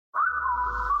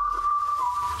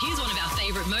Here's one of our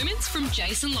favourite moments from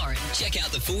Jason Lauren. Check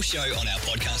out the full show on our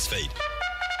podcast feed.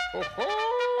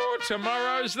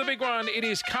 Tomorrow's the big one. It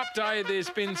is Cup Day.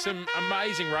 There's been some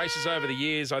amazing races over the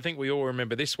years. I think we all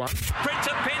remember this one. Prince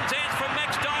of Penzance from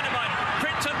Max Dynamite.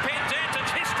 Prince of Penzance,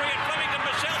 it's history at Flemington,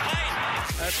 Michelle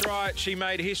Payne. That's right. She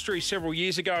made history several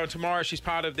years ago, and tomorrow she's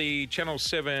part of the Channel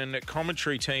 7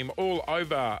 commentary team all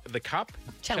over the Cup.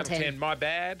 Channel 10. My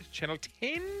bad. Channel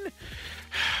 10.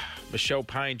 Michelle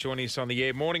Payne joining us on the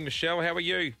air. Morning, Michelle. How are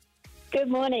you? Good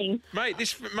morning. Mate,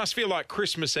 this must feel like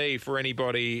Christmas Eve for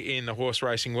anybody in the horse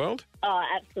racing world. Oh,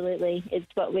 absolutely. It's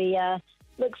what we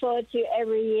look forward to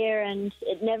every year, and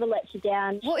it never lets you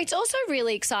down. Well, it's also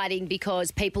really exciting because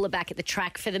people are back at the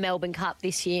track for the Melbourne Cup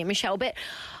this year, Michelle. But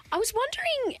I was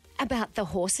wondering about the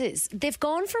horses. They've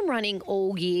gone from running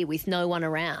all year with no one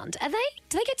around.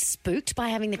 Do they get spooked by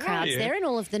having the crowds there and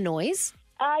all of the noise?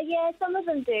 Yeah, some of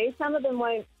them do. Some of them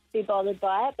won't be bothered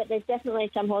by it, but there's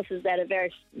definitely some horses that are very,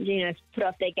 put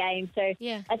off their game. So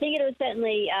yeah. I think it will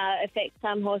certainly affect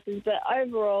some horses, but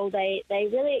overall they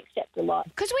really accept a lot.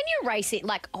 Because when you're racing,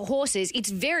 like horses, it's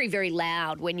very, very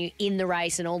loud when you're in the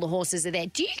race and all the horses are there.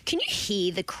 Can you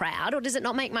hear the crowd, or does it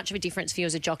not make much of a difference for you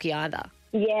as a jockey either?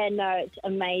 Yeah, no, it's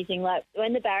amazing. Like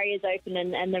when the barriers open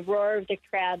and the roar of the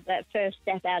crowd, that first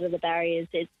step out of the barriers,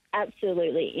 it's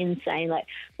absolutely insane. Like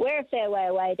we're a fair way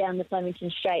away down the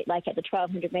Flemington Straight, like at the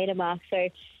 1,200 metre mark. So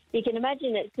you can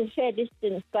imagine it's a fair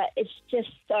distance, but it's just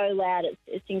so loud.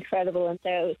 It's incredible. And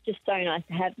so it's just so nice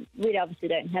to have. We obviously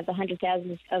don't have the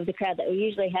 100,000 of the crowd that we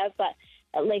usually have, but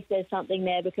at least there's something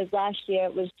there, because last year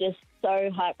it was just so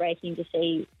heartbreaking to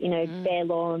see, bare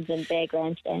lawns and bare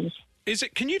grandstands.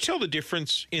 Can you tell the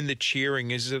difference in the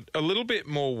cheering? Is it a little bit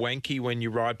more wanky when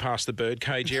you ride past the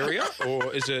birdcage area,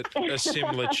 or is it a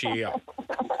similar cheer?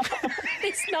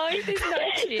 There's no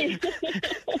cheer.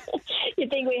 You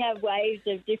think we have waves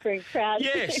of different crowds?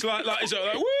 Yes, like is it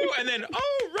like woo, and then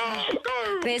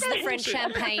go. There's the French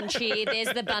champagne cheer.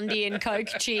 There's the Bundy and Coke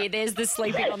cheer. There's the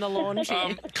sleeping on the lawn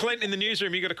cheer. Clint in the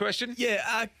newsroom, you got a question?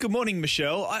 Yeah. Good morning,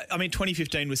 Michelle. I mean,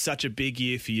 2015 was such a big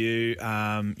year for you.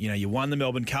 You won the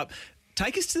Melbourne Cup.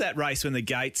 Take us to that race when the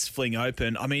gates fling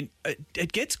open. I mean,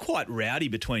 it gets quite rowdy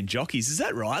between jockeys. Is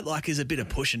that right? Like, there's a bit of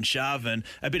push and shove and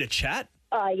a bit of chat?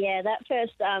 Oh, yeah. That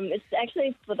first, it's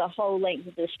actually for the whole length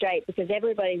of the straight, because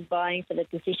everybody's vying for the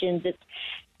positions. It's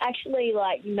actually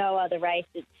like no other race.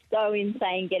 It's so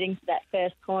insane getting to that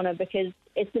first corner, because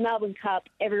it's the Melbourne Cup.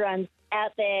 Everyone's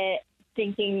out there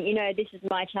thinking, this is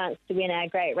my chance to win our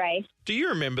great race. Do you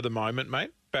remember the moment,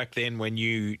 mate, back then when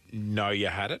you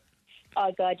had it? Oh,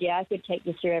 God, yeah, I could take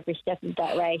you through every step of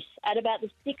that race. At about the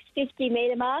 650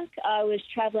 metre mark, I was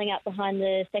travelling up behind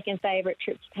the second favourite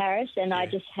Trip to Paris, and I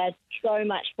just had so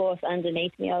much force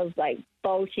underneath me. I was,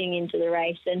 bolting into the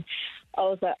race, and I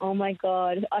was like, oh, my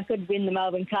God, I could win the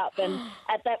Melbourne Cup. And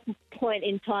at that point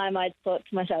in time, I thought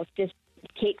to myself, just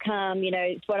keep calm.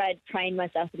 It's what I'd trained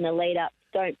myself in the lead-up.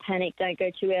 Don't panic, don't go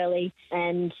too early,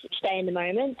 and stay in the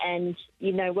moment. And,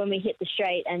 when we hit the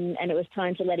straight and it was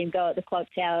time to let him go at the clock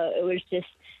tower, it was just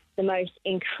the most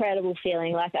incredible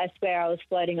feeling. Like, I swear I was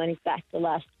floating on his back the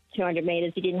last 200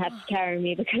 metres. He didn't have to carry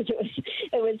me, because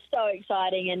it was so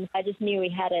exciting, and I just knew we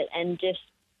had it, and just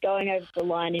going over the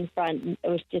line in front, it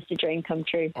was just a dream come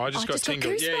true. I just got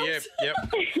tingled. Yep.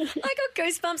 I got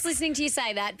goosebumps listening to you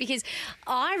say that, because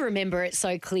I remember it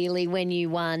so clearly when you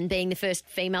won, being the first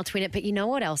female to win it. But you know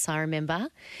what else I remember?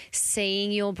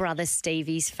 Seeing your brother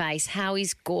Stevie's face. How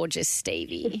he's gorgeous,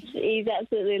 Stevie. He's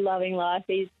absolutely loving life.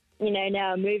 He's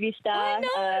now a movie star,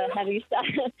 having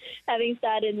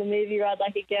started in the movie Ride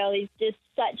Like a Girl. He's just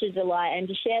such a delight, and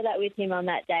to share that with him on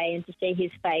that day and to see his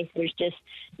face was just,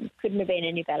 couldn't have been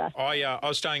any better. I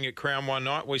was staying at Crown one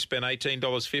night. We spent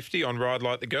 $18.50 on Ride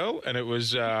Like the Girl, and it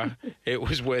was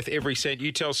worth every cent.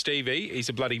 You tell Stevie, he's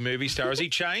a bloody movie star. Has he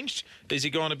changed? Has he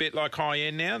gone a bit like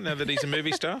high-end now that he's a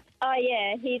movie star? Oh,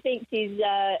 yeah. He thinks he's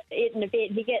eating a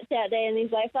bit. He gets out there and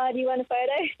he's like, do you want a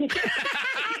photo?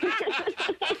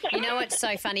 You know what's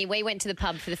so funny? We went to the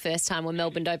pub for the first time when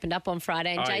Melbourne opened up on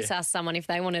Friday, and Jace asked someone if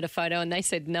they wanted a photo, and they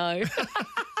said no.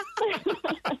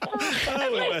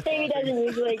 Stevie doesn't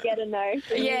usually get a no.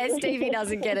 Yeah, Stevie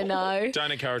doesn't get a no.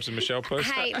 Don't encourage the Michelle, please.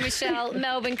 Hey, Michelle,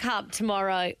 Melbourne Cup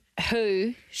tomorrow.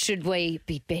 Who should we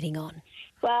be betting on?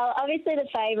 Well, obviously the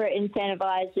favourite in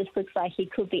Incentivise just looks like he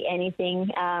could be anything.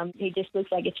 He just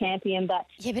looks like a champion. But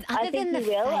yeah, but other than the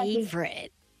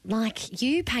favourite, like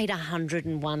you paid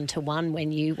 101 to 1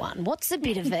 when you won. What's the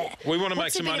bit of it? We want to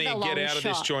make some money and get out of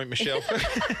this joint, Michelle.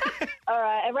 All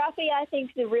right, a roughie I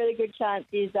think is a really good chance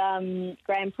is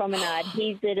Grand Promenade.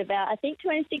 He's at about, I think,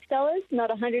 $26, not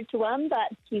 100 to 1,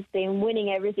 but he's been winning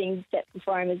everything except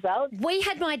before him as well. We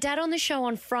had my dad on the show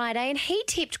on Friday and he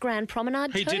tipped Grand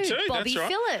Promenade He too. did too, Bobby that's right.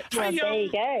 Phillips. Well, there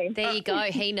you go. There you go.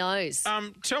 He knows.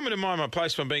 Tell me to mind my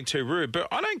place if I'm being too rude, but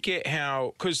I don't get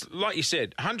how, because like you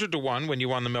said, 100 to 1 when you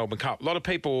won the Melbourne Cup. A lot of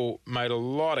people made a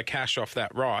lot of cash off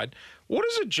that ride. What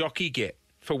does a jockey get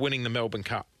for winning the Melbourne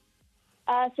Cup?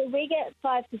 So we get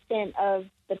 5% of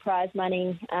the prize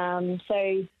money.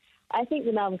 So I think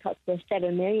the Melbourne Cup's worth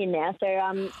 $7 million now.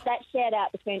 So that's shared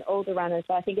out between all the runners.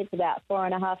 So I think it's about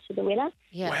 4.5 to the winner.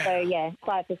 Yeah. Wow. So yeah,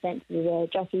 5% to the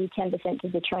jockey, 10% to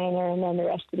the trainer, and then the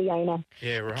rest to the owner.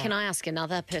 Yeah, right. Can I ask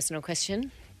another personal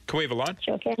question? Can we have a line?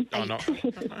 Sure can. Oh, no.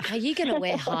 Are you going to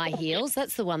wear high heels?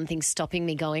 That's the one thing stopping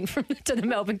me going to the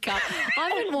Melbourne Cup. I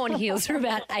haven't worn heels for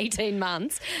about 18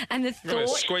 months, and the I'm going to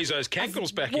thought squeeze those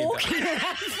cankles back in. walking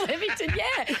around Flemington,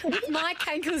 with my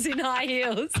cankles in high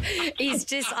heels is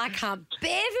just, I can't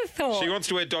bear the thought. She wants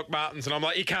to wear Doc Martens, and I'm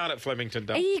like, you can't at Flemington, Are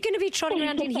Doc. you going to be trotting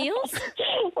around in heels?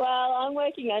 Well, I'm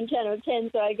working on Channel 10,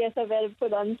 so I guess I better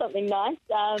put on something nice.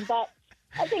 But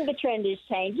I think the trend is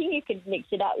changing. You could mix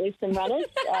it up with some runners.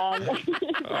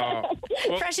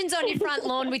 Freshens on your front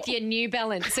lawn with your New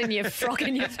Balance and your frock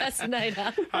and your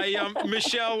fascinator. Hey,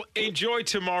 Michelle, enjoy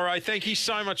tomorrow. Thank you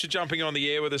so much for jumping on the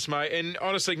air with us, mate. And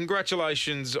honestly,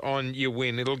 congratulations on your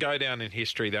win. It'll go down in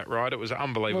history, that ride. It was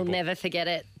unbelievable. We'll never forget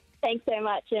it. Thanks so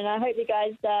much, and I hope you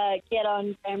guys get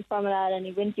on Grand Promenade and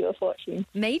he wins you a fortune.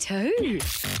 Me too.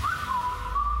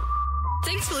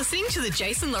 Thanks for listening to the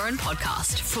Jason Lauren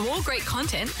podcast. For more great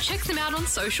content, check them out on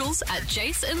socials at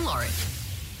Jason Lauren.